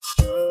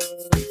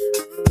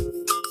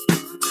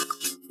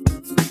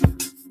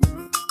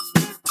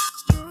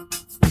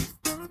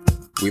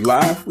We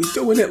live? We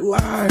doing it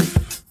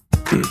live.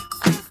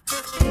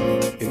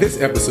 In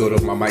this episode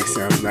of My Mic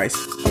Sounds Nice,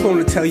 I'm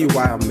going to tell you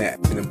why I'm mad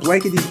in the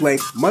blankety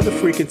blank mother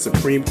freaking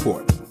Supreme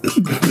Court.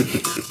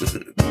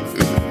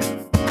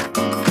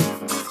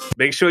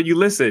 Make sure you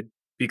listen,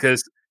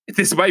 because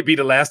this might be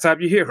the last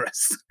time you hear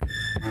us.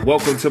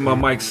 Welcome to My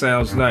Mic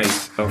Sounds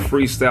Nice, a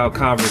freestyle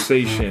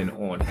conversation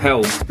on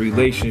health,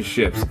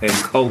 relationships, and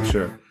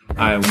culture.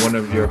 I am one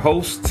of your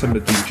hosts,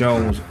 Timothy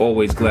Jones,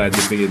 always glad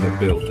to be in the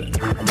building.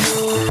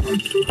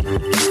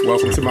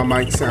 Welcome to My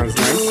Mic Sounds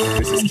Nice.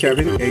 This is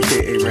Kevin,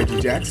 a.k.a.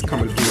 Reggie Jacks,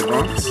 coming from the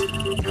Bronx.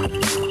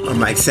 My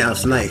mic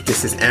sounds nice.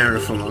 This is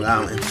Aaron from Long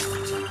Island.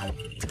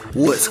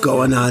 What's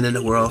going on in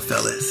the world,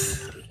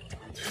 fellas?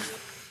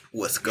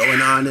 What's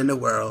going on in the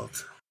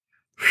world?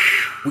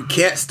 We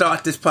can't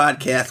start this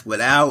podcast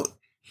without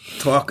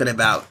talking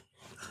about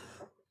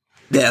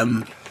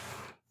them.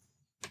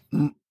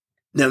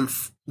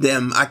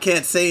 I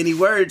can't say any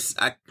words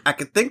I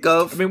can think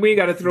of. I mean, we ain't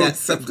got to throw that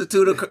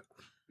substitute of,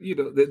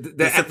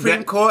 the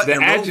Supreme Court and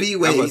Roe v.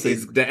 Wade.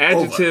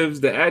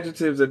 The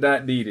adjectives are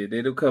not needed.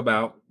 It'll come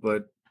out,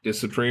 but the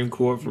Supreme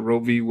Court for Roe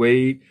v.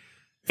 Wade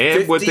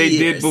and what they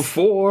did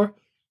before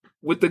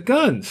with the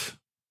guns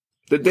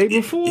the day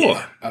before.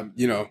 Yeah.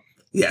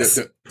 Yes.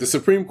 The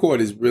Supreme Court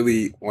is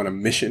really on a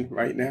mission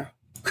right now.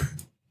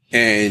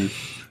 And,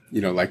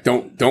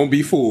 don't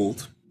be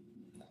fooled.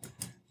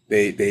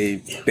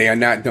 They are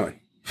not done.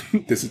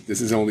 This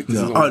is only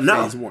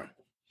phase one.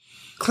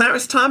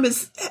 Clarence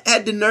Thomas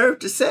had the nerve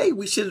to say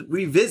we should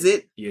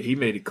revisit. Yeah, he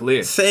made it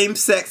clear.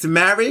 Same-sex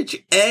marriage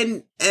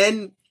and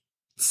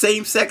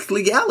same-sex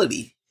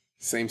legality.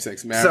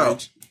 Same-sex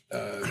marriage,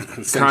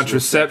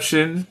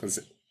 contraception. And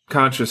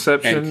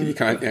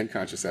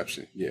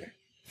contraception, yeah.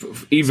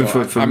 Even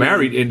for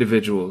married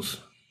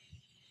individuals.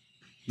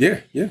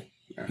 Yeah.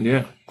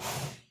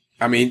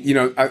 I mean,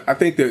 I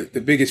think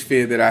the biggest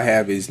fear that I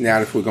have is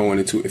now if we're going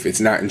into, if it's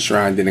not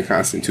enshrined in the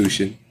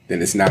Constitution,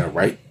 then it's not a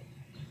right,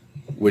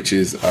 which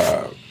is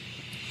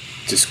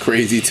just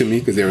crazy to me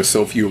because there are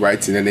so few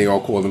rights, and then they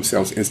all call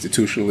themselves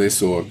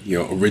institutionalists or,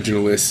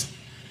 originalists.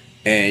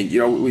 And,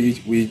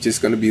 we're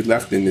just going to be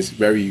left in this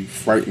very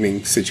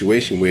frightening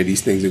situation where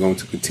these things are going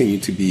to continue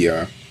to be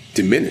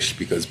diminished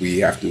because we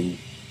have to,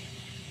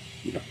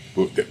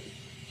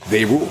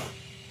 they rule.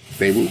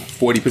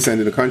 40%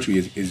 of the country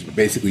is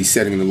basically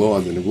setting the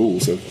laws and the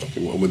rules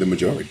with the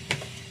majority.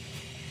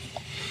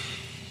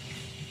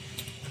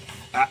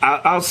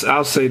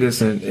 I'll say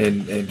this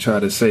and try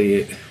to say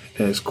it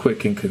as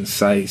quick and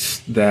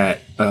concise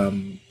that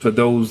for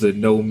those that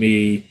know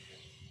me,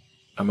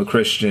 I'm a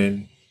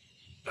Christian,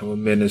 I'm a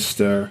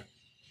minister,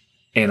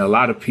 and a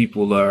lot of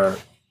people are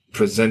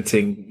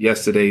presenting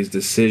yesterday's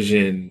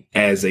decision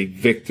as a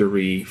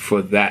victory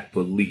for that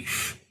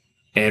belief.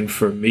 And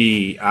for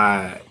me,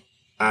 I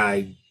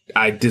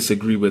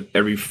disagree with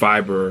every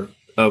fiber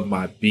of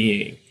my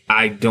being.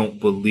 I don't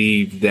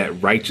believe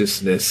that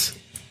righteousness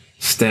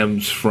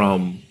stems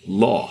from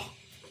law.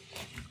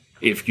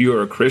 If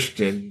you're a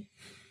Christian,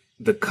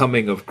 the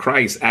coming of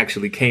Christ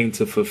actually came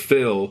to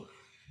fulfill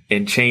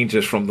and change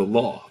us from the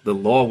law. The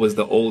law was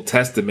the Old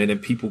Testament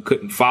and people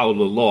couldn't follow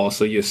the law,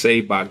 so you're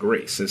saved by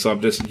grace. And so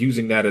I'm just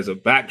using that as a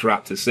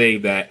backdrop to say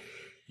that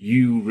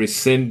you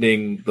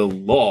rescinding the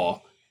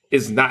law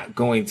is not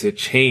going to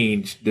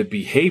change the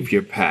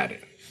behavior pattern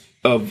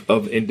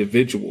of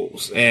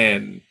individuals.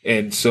 And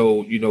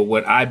so,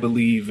 what I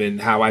believe and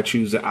how I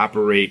choose to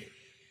operate,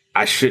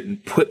 I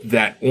shouldn't put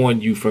that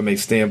on you from a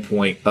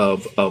standpoint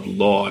of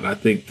law. And I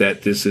think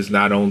that this is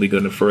not only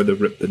going to further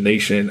rip the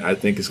nation, I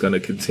think it's going to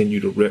continue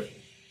to rip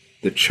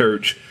the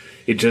church.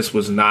 It just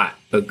was not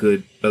a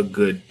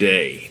good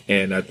day.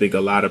 And I think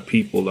a lot of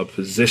people are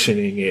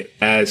positioning it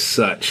as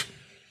such,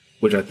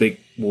 which I think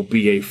will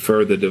be a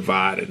further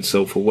divide. And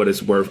so for what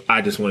it's worth,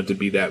 I just wanted to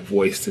be that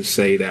voice to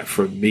say that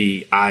for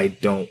me,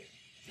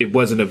 it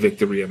wasn't a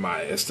victory in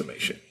my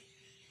estimation.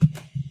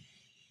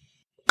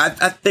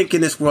 I think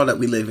in this world that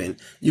we live in,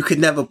 you could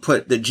never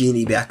put the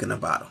genie back in the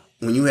bottle.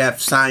 When you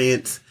have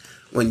science,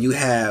 when you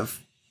have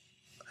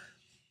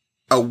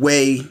a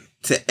way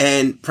to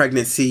end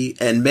pregnancy,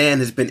 and man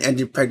has been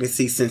ending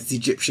pregnancy since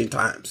Egyptian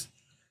times.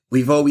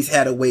 We've always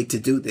had a way to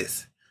do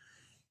this.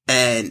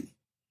 And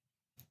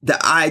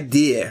the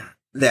idea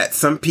that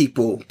some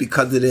people,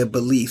 because of their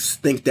beliefs,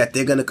 think that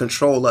they're going to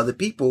control other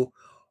people,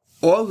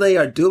 all they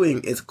are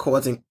doing is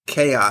causing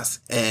chaos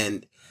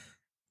and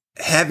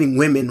having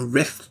women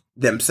risk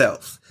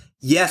themselves.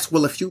 Yes,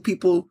 will a few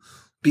people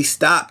be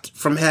stopped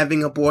from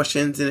having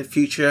abortions in the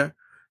future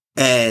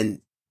and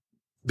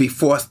be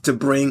forced to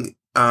bring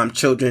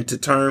children to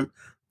term?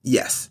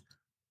 Yes.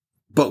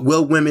 But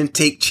will women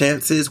take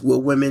chances?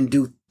 Will women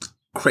do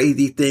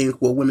crazy things?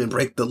 Will women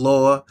break the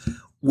law?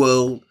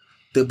 Will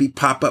there be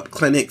pop-up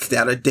clinics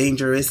that are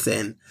dangerous?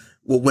 And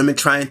will women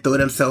try and throw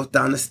themselves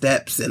down the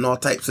steps and all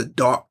types of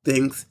dark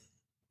things?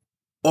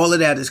 All of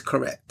that is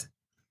correct.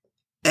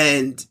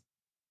 And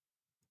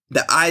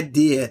the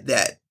idea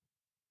that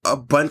a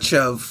bunch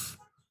of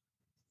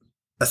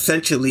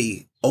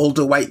essentially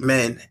older white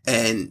men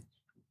and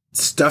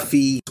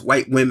stuffy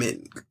white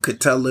women could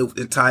tell the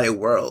entire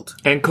world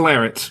and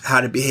Clarence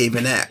how to behave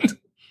and act.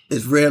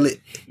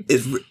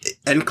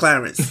 And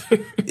Clarence.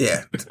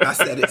 Yeah, I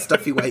said it.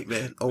 Stuffy white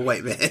man or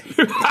white man.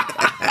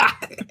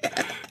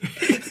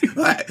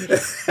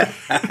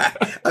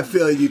 I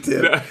feel you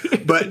too.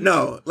 But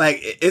no, like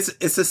it's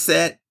a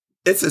sad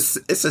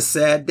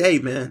day,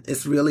 man.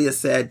 It's really a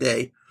sad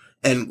day.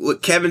 And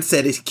what Kevin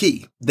said is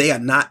key. They are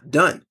not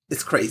done.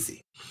 It's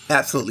crazy.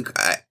 Absolutely.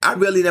 I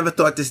really never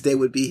thought this day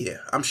would be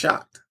here. I'm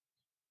shocked.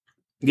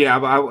 Yeah,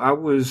 I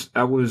was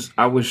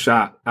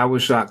shocked. I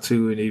was shocked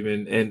too,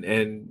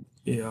 and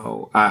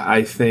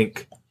I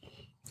think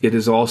it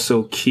is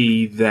also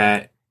key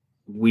that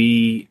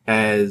we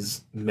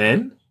as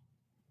men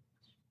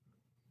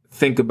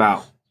think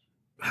about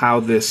how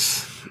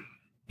this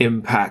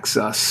impacts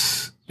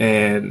us,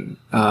 and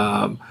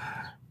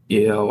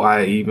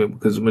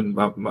because when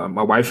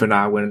my wife and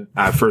I, when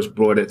I first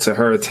brought it to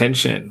her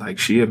attention, like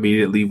she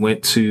immediately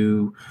went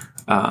to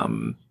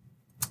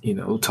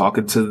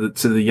talking to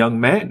the young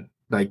men,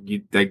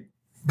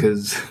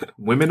 because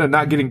women are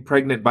not getting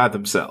pregnant by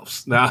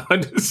themselves. Now I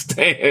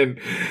understand,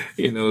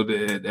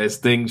 that as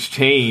things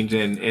change,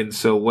 and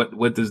so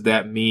what does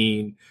that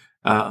mean?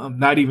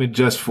 Not even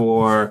just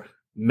for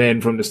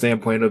men from the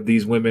standpoint of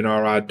these women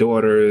are our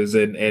daughters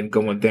and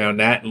going down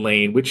that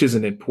lane, which is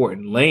an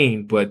important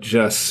lane, but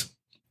just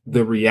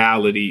the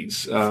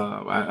realities.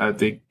 I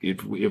think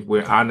if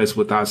we're honest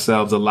with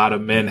ourselves, a lot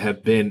of men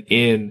have been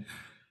in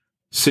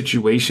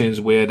situations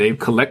where they've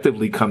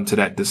collectively come to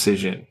that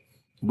decision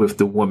with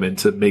the woman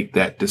to make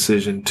that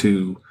decision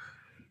to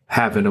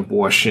have an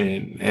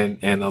abortion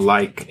and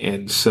alike.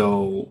 And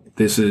so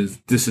this is,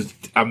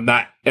 I'm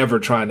not ever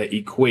trying to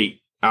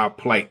equate our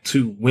plight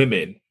to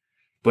women,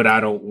 but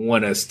I don't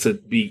want us to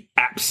be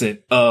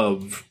absent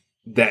of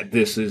that.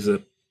 This is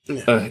a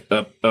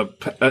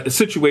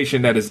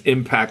situation that is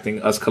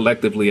impacting us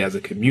collectively as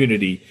a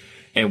community,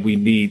 and we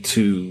need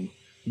to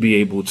be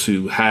able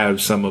to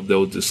have some of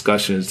those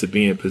discussions to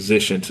be in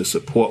position to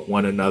support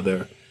one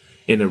another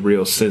in a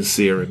real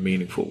sincere and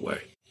meaningful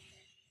way.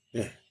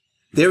 Yeah.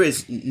 There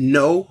is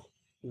no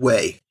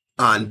way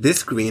on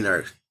this green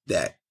earth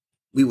that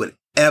we would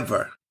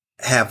ever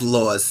have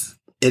laws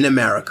in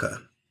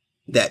America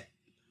that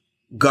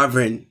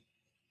govern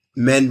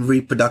men's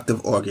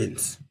reproductive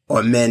organs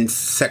or men's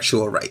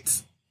sexual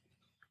rights.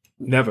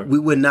 Never. We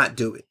would not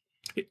do it.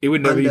 It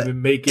would never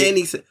even make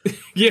it.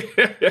 Yeah,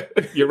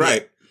 you're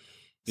right.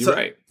 You're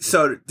right.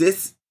 So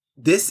this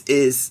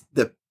is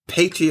the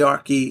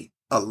patriarchy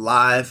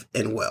alive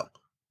and well.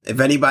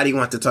 If anybody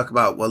wants to talk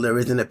about, well, there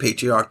isn't a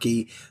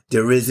patriarchy,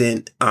 there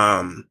isn't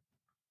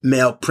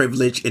male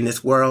privilege in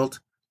this world,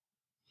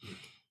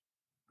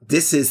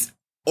 this is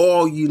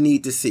all you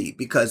need to see.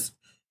 Because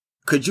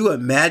could you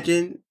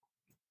imagine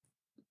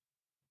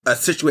a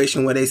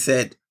situation where they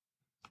said,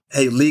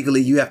 hey,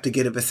 legally you have to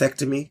get a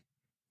vasectomy?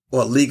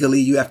 Or legally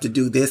you have to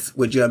do this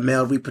with your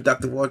male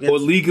reproductive organs? Or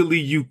legally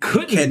you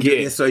couldn't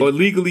get, or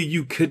legally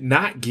you could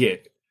not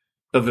get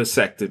a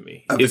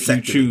vasectomy if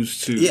you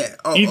choose to. Yeah.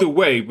 Either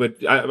way, but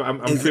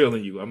I'm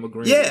feeling you. I'm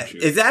agreeing with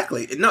you. Yeah,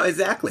 exactly. No,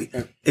 exactly.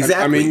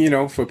 I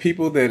mean, for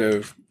people that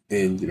have,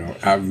 and,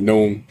 I've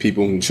known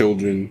people and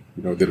children,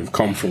 that have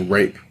come from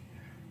rape.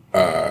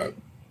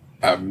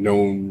 I've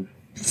known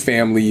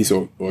families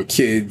or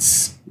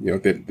kids,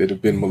 that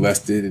have been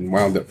molested and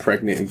wound up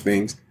pregnant and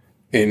things.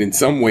 And in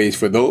some ways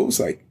for those,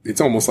 like,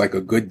 it's almost like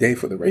a good day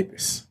for the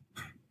rapists.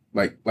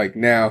 Like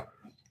now,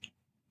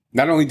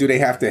 not only do they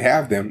have to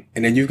have them,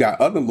 and then you've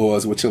got other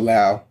laws which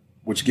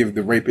give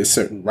the rapist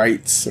certain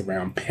rights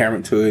around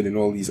parenthood and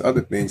all these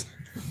other things.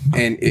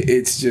 And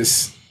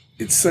it's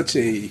such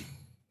a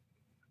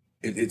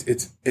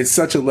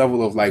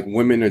level of, like,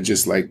 women are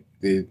just like,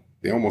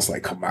 they're almost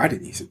like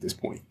commodities at this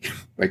point.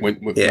 Like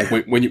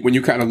when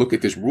you kind of look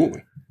at this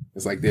ruling,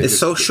 it's like it's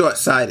so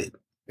short-sighted.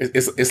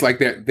 It's like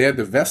they're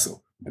the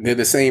vessel, and they're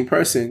the same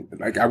person.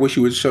 Like, I wish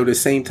you would show the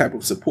same type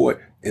of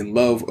support and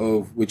love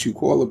of what you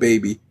call a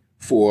baby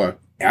for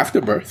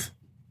after birth.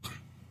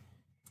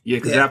 Yeah,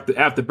 because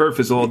after birth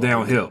is all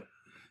downhill.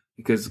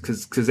 Because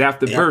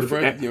after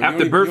birth, you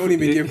don't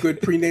even give good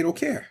prenatal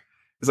care.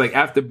 It's like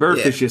after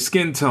birth, it's your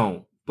skin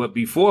tone, but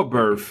before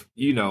birth,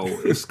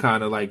 it's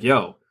kind of like,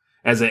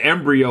 as an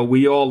embryo,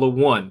 we all are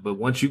one. But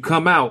once you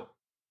come out,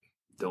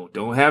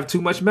 don't have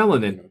too much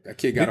melanin. That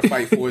kid got to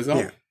fight for his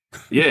own.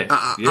 Yeah.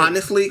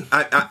 Honestly,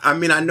 I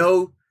mean, I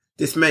know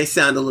this may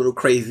sound a little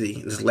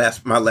crazy.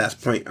 My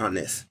last point on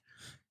this,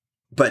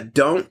 but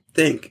don't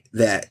think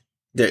that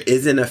there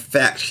isn't a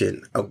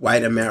faction of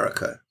white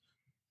America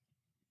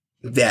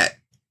that,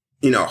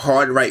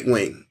 hard right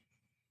wing,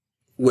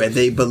 where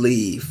they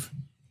believe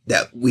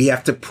that we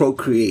have to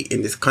procreate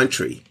in this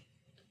country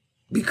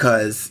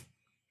because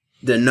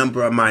the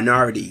number of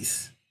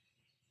minorities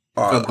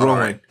are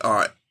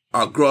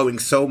growing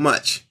so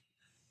much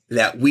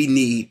that we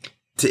need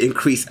to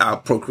increase our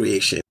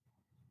procreation.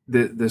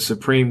 The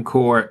Supreme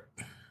Court,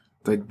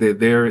 like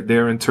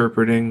they're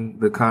interpreting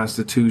the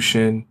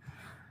Constitution,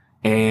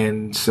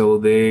 and so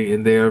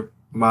they're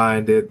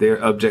mind that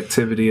their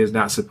objectivity is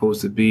not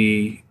supposed to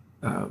be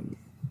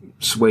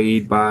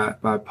swayed by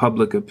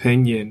public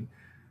opinion.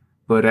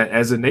 But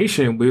as a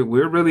nation,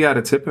 we're really at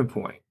a tipping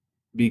point,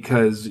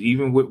 because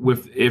even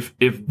with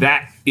if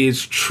that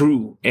is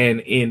true and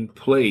in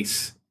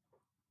place,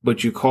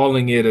 but you're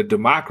calling it a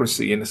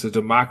democracy, and it's a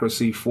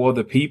democracy for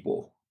the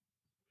people,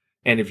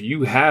 and if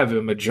you have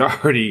a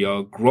majority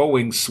or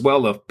growing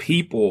swell of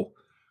people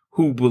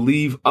who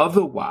believe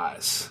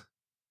otherwise,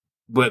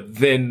 but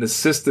then the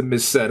system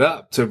is set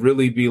up to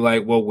really be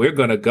like, well, we're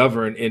going to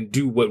govern and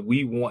do what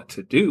we want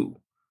to do,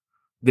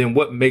 then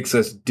what makes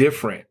us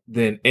different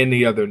than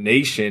any other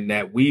nation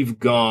that we've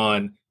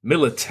gone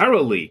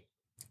militarily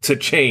to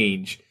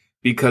change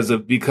because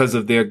of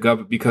their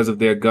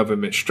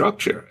government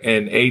structure?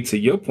 And to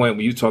your point,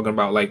 when you're talking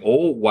about like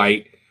old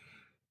white,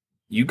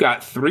 you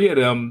got 3 of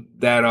them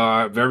that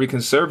are very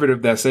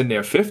conservative that's in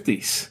their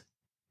 50s.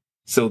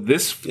 So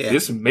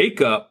this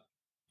makeup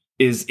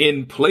is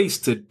in place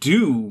to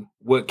do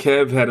what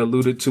Kev had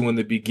alluded to in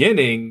the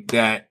beginning,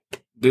 that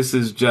this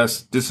is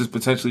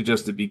potentially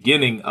just the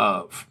beginning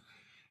of.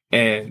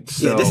 And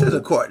so this is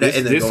a court that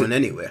isn't going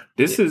anywhere.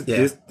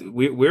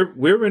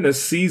 We're in a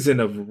season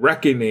of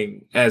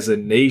reckoning as a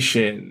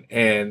nation,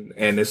 and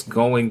it's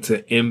going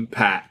to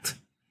impact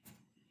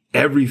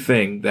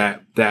everything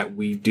that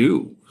we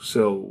do.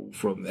 So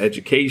from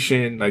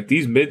education, like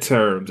these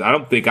midterms, I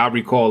don't think I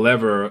recall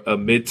ever a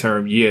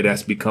midterm year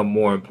that's become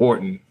more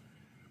important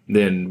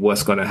than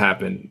what's going to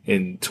happen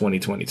in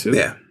 2022.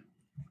 Yeah.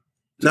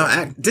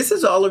 No, this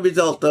is all a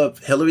result of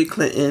Hillary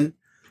Clinton.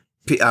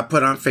 I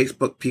put on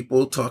Facebook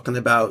people talking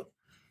about,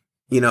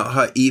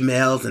 her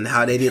emails and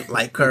how they didn't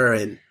like her.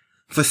 And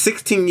for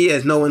 16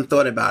 years, no one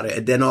thought about it.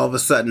 And then all of a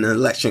sudden an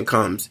election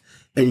comes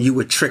and you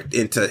were tricked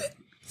into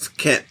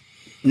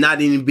not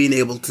even being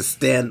able to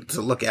stand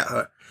to look at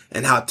her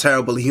and how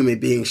terrible a human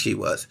being she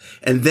was.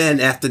 And then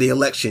after the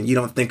election, you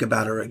don't think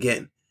about her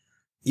again.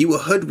 You were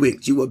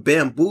hoodwinked. You were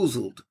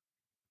bamboozled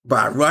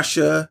by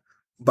Russia,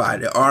 by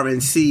the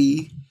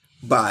RNC,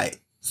 by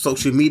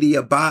social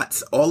media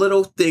bots. All of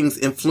those things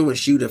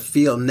influence you to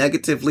feel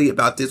negatively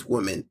about this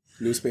woman.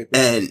 Newspapers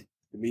and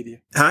the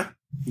media. Huh?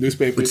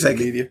 Newspapers and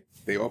media.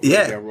 They all played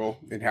their role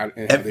in how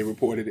they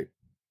reported it.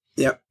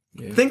 Yep.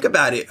 Yeah. Think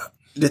about it.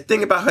 The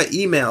thing about her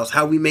emails,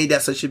 how we made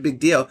that such a big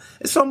deal,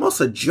 it's almost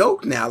a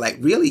joke now. Like,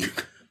 really?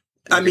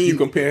 I mean, you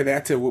compare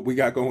that to what we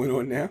got going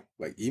on now,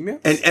 like email,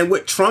 and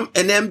what Trump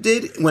and them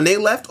did when they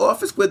left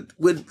office with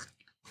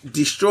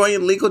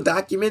destroying legal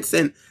documents,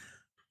 and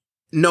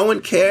no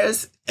one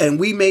cares, and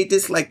we made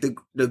this like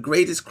the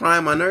greatest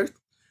crime on earth,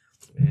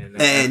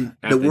 and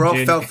the world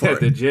fell for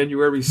it. The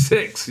January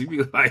 6th, you'd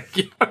be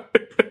like,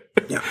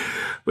 yeah.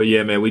 But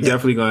yeah, man, we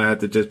definitely gonna have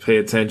to just pay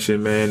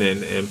attention, man,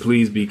 and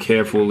please be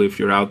careful if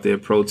you're out there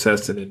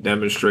protesting and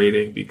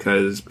demonstrating,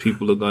 because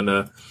people are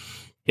gonna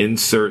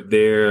insert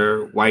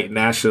their white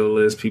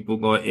nationalists. People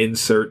going to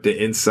insert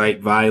the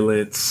incite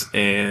violence,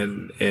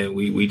 and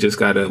we just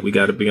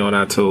gotta be on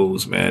our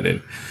toes,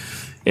 man,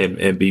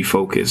 and be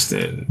focused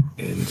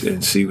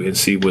and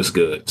see what's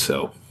good.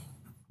 So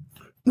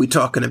we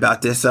talking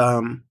about this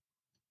New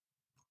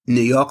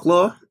York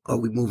law, or are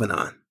we moving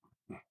on?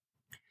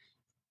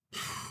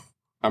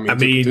 I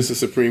mean, this is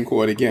Supreme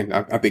Court again.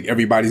 I think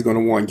everybody's going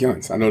to want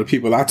guns. I know the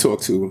people I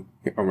talked to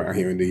around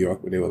here in New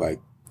York, where they were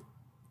like,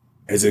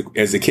 as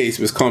the case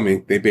was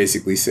coming, they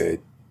basically said,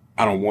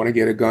 I don't want to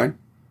get a gun,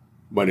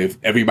 but if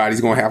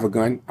everybody's going to have a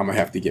gun, I'm going to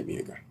have to get me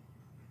a gun.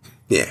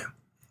 Yeah.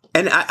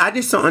 And I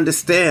just don't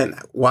understand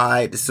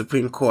why the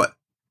Supreme Court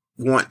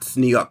wants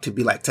New York to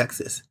be like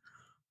Texas.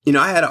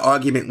 I had an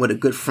argument with a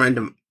good friend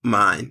of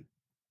mine.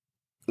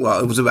 Well,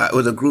 it was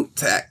a group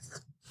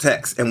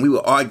text, and we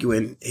were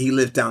arguing. He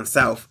lived down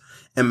south,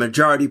 and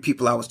majority of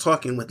people I was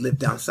talking with lived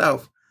down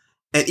south.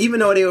 And even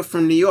though they were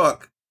from New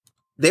York,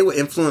 they were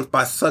influenced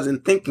by Southern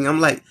thinking. I'm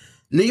like,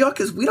 New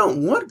Yorkers, we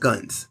don't want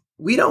guns.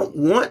 We don't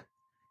want,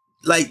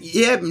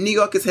 New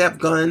Yorkers have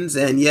guns,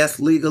 and yes,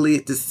 legally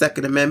it's the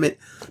Second Amendment,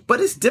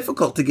 but it's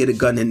difficult to get a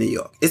gun in New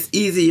York. It's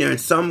easier in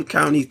some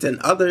counties than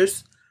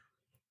others,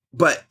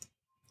 but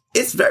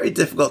it's very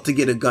difficult to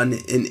get a gun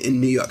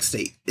in New York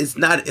State. It's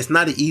not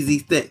an easy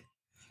thing.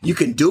 You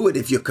can do it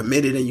if you're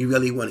committed and you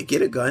really want to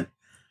get a gun,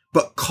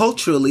 but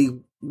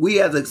culturally, we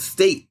as a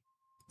state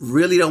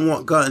really don't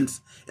want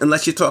guns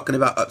unless you're talking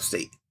about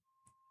upstate.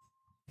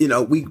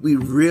 We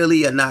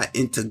really are not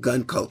into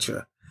gun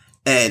culture.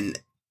 And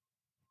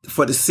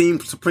for the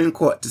Supreme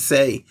Court to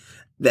say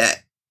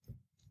that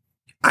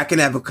I can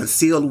have a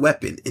concealed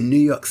weapon in New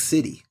York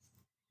City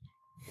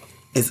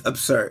is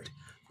absurd.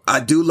 I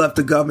do love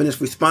the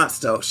governor's response,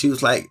 though. She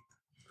was like,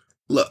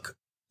 look,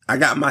 I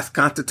got my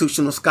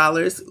constitutional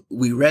scholars.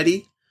 We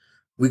ready.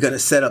 We're going to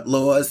set up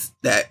laws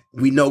that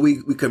we know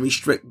we can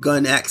restrict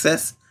gun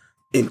access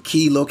in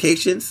key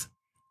locations.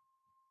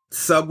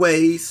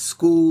 Subways,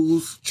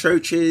 schools,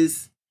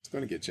 churches. It's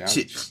going to get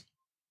challenged.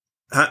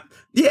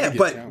 Yeah,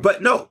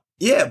 but no.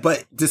 Yeah,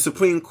 but the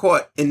Supreme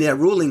Court in their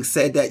ruling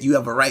said that you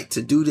have a right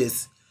to do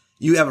this.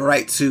 You have a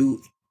right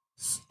to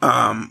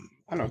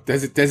I don't know,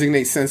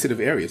 designate sensitive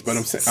areas, but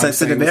I'm saying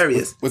sensitive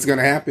areas. What's going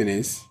to happen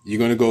is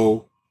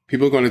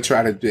people are going to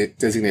try to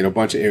designate a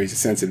bunch of areas as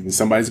sensitive, and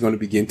somebody's going to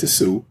begin to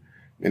sue,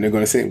 and they're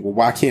going to say, well,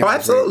 why can't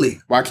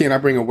I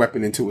bring a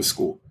weapon into a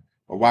school?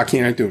 Or why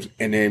can't I do it?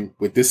 And then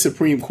with this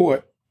Supreme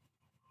Court,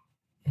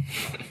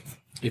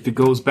 if it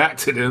goes back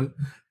to them,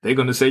 they're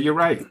going to say you're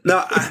right.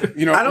 No, I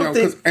don't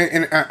think.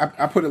 And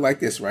I put it like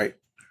this, right?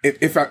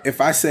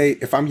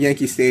 If I'm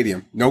Yankee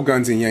Stadium, no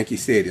guns in Yankee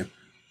Stadium,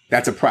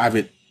 that's a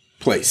private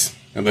place.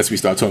 Unless we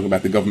start talking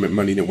about the government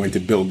money that went to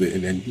build it,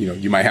 and then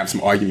you might have some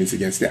arguments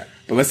against that.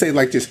 But let's say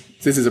this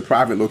is a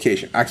private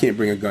location. I can't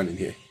bring a gun in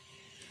here.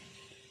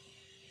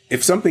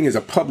 If something is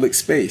a public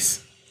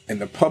space and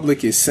the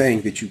public is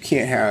saying that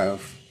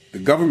the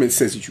government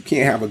says that you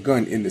can't have a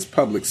gun in this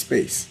public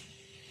space,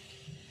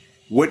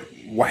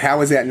 how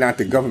is that not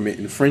the government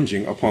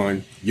infringing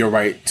upon your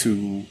right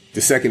to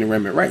the Second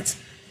Amendment rights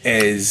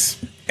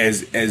as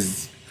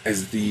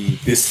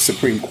this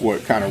Supreme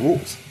Court kind of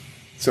rules?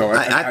 So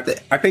I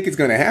think it's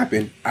going to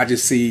happen. I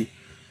just see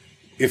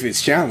if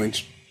it's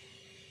challenged,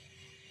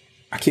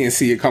 I can't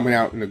see it coming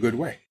out in a good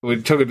way.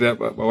 When talking to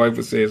that, my wife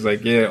would say, it's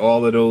like, yeah,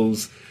 all of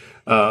those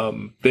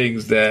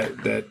things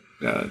that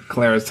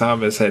Clarence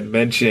Thomas had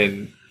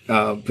mentioned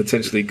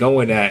potentially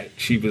going at,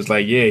 she was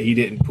like, yeah, he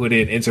didn't put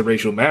in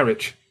interracial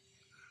marriage.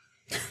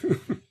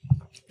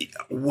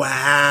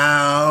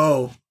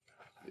 Wow.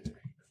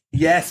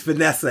 Yes,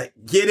 Vanessa.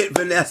 Get it,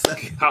 Vanessa.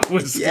 I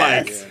was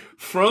like,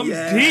 from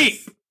deep.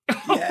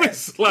 I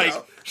was like,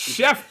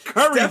 Chef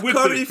Curry with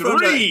the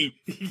three.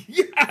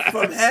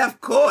 From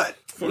half court.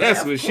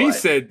 Yes, when she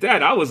said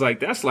that, I was like,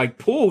 that's like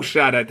pool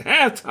shot at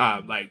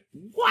halftime. Like,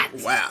 what?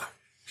 Wow.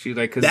 She's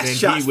like, because that then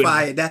shot's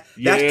fired. That's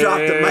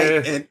dropped the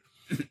mic. And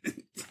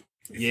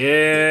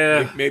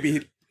yeah.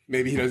 Maybe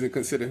he doesn't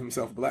consider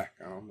himself black.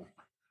 I don't know.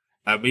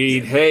 I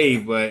mean, hey,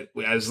 but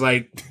I was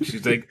like,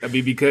 she's like, I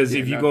mean, because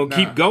if you're going to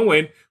keep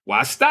going,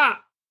 why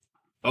stop?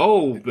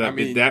 Oh,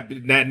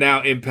 that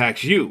now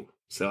impacts you.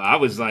 So I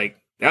was like,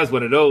 that was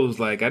one of those,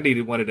 like, I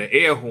needed one of the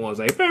air horns,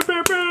 like, bah,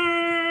 bah,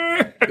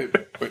 bah.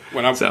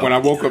 When I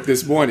woke up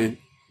this morning,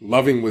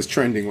 loving was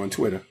trending on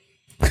Twitter.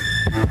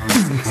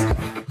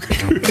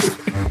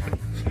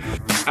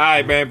 All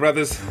right, man,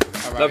 brothers.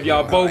 Right, love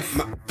y'all both.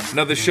 Right.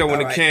 Another show in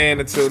the can.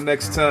 Until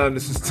next time,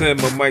 this is Tim.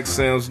 My mic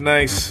sounds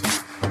nice.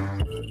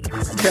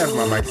 Kev,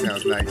 my mic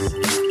sounds nice.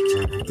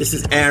 This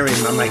is Aaron.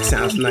 My mic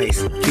sounds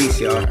nice. Peace,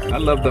 y'all. I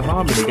love the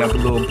harmony. Got the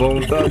little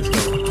Bone Thugs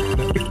going.